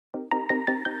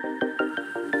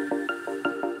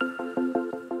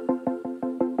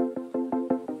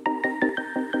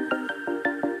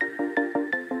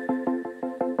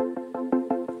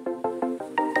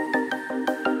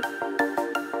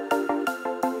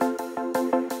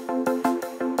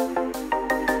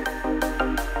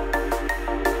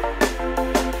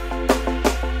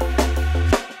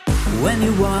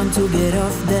When you want to get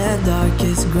off the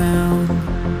darkest ground,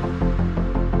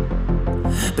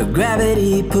 but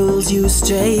gravity pulls you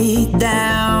straight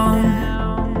down.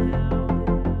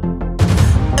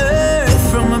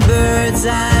 Earth from a bird's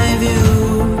eye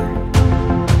view.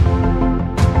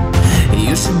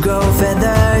 You should grow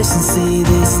feathers and see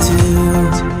this too.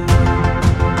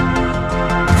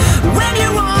 When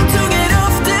you want to get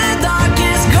off the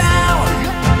darkest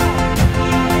ground,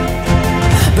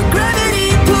 but gravity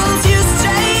pulls you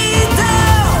straight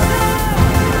down.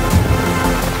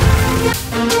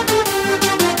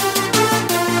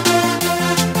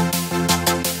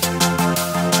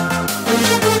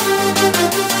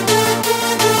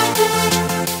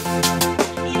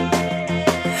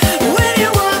 When you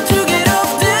want to get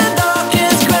off the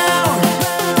darkest ground,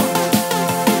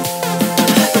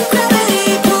 but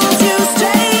gravity pulls you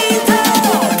straight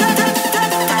down.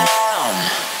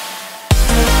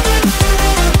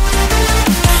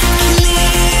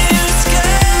 Clear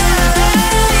sky.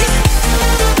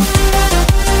 Where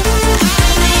am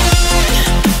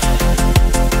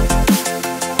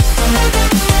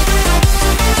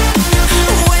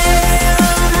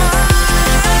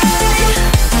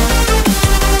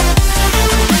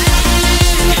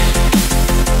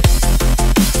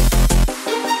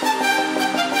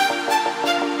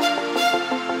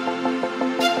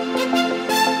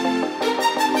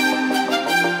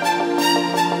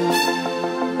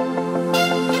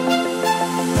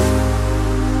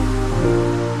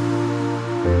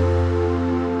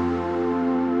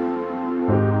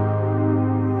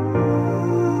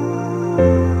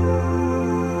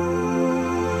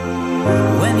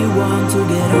When you want to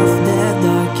get off the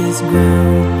darkest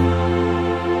ground,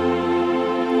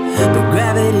 but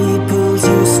gravity pulls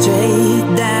you straight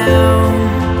down.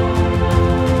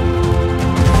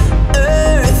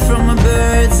 Earth from a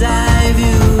bird's eye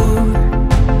view.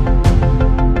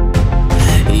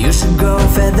 You should grow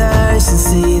feathers and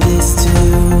see this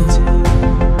too.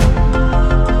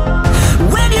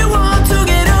 When you want to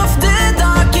get off the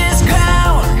darkest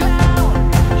ground,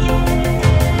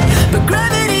 but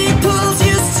gravity pulls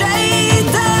you straight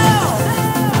down.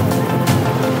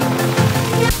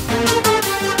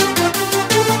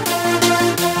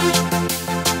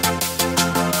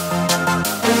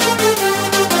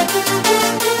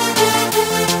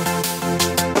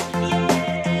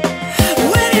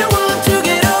 When you want to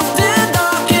get off the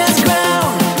darkest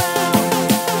ground,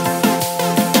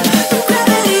 but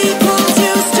gravity pulls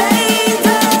you straight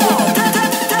down.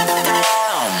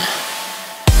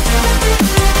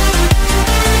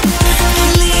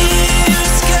 Clear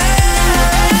sky.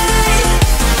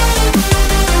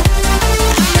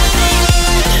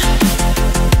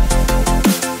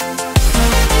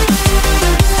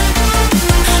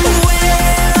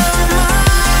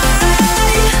 Where am I?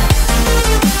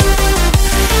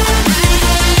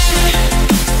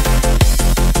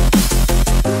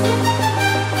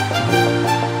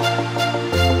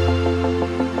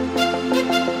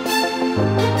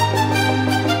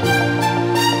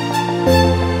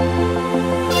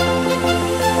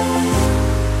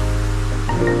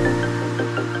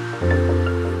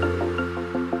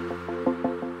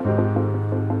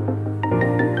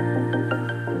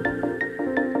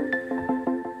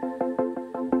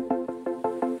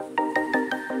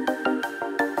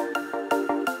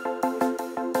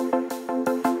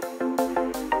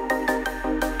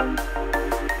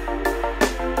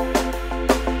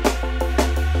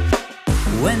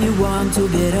 When you want to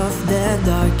get off the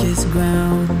darkest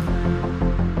ground,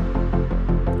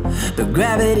 but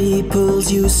gravity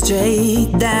pulls you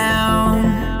straight down.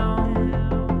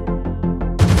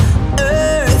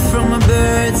 Earth from a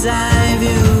bird's eye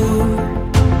view.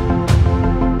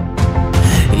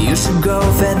 You should grow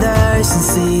feathers and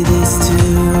see this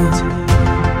too.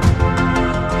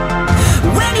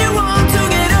 When you want to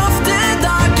get off the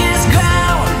darkest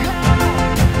ground,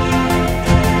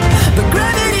 but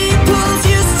gravity pulls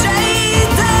you straight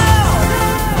down.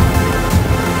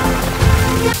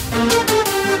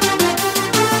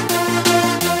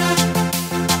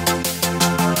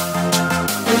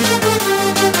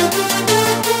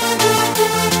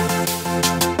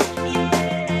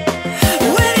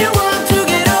 When you want to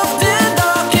get off the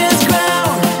darkest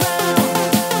ground,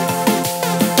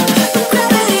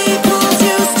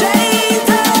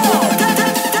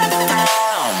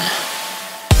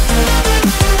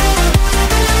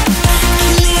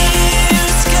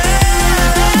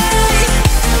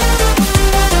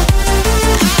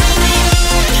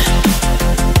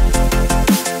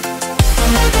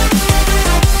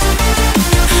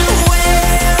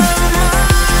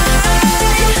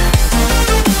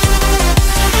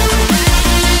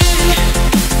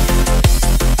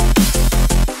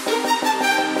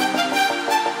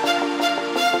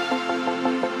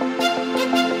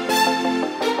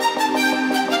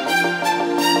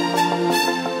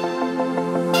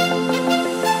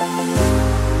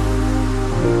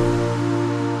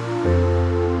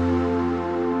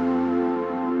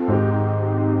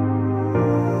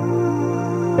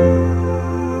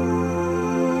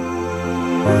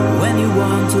 when you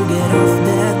want to get off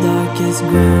that darkest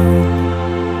ground.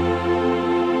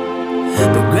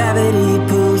 But gravity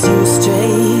pulls you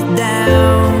straight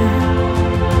down.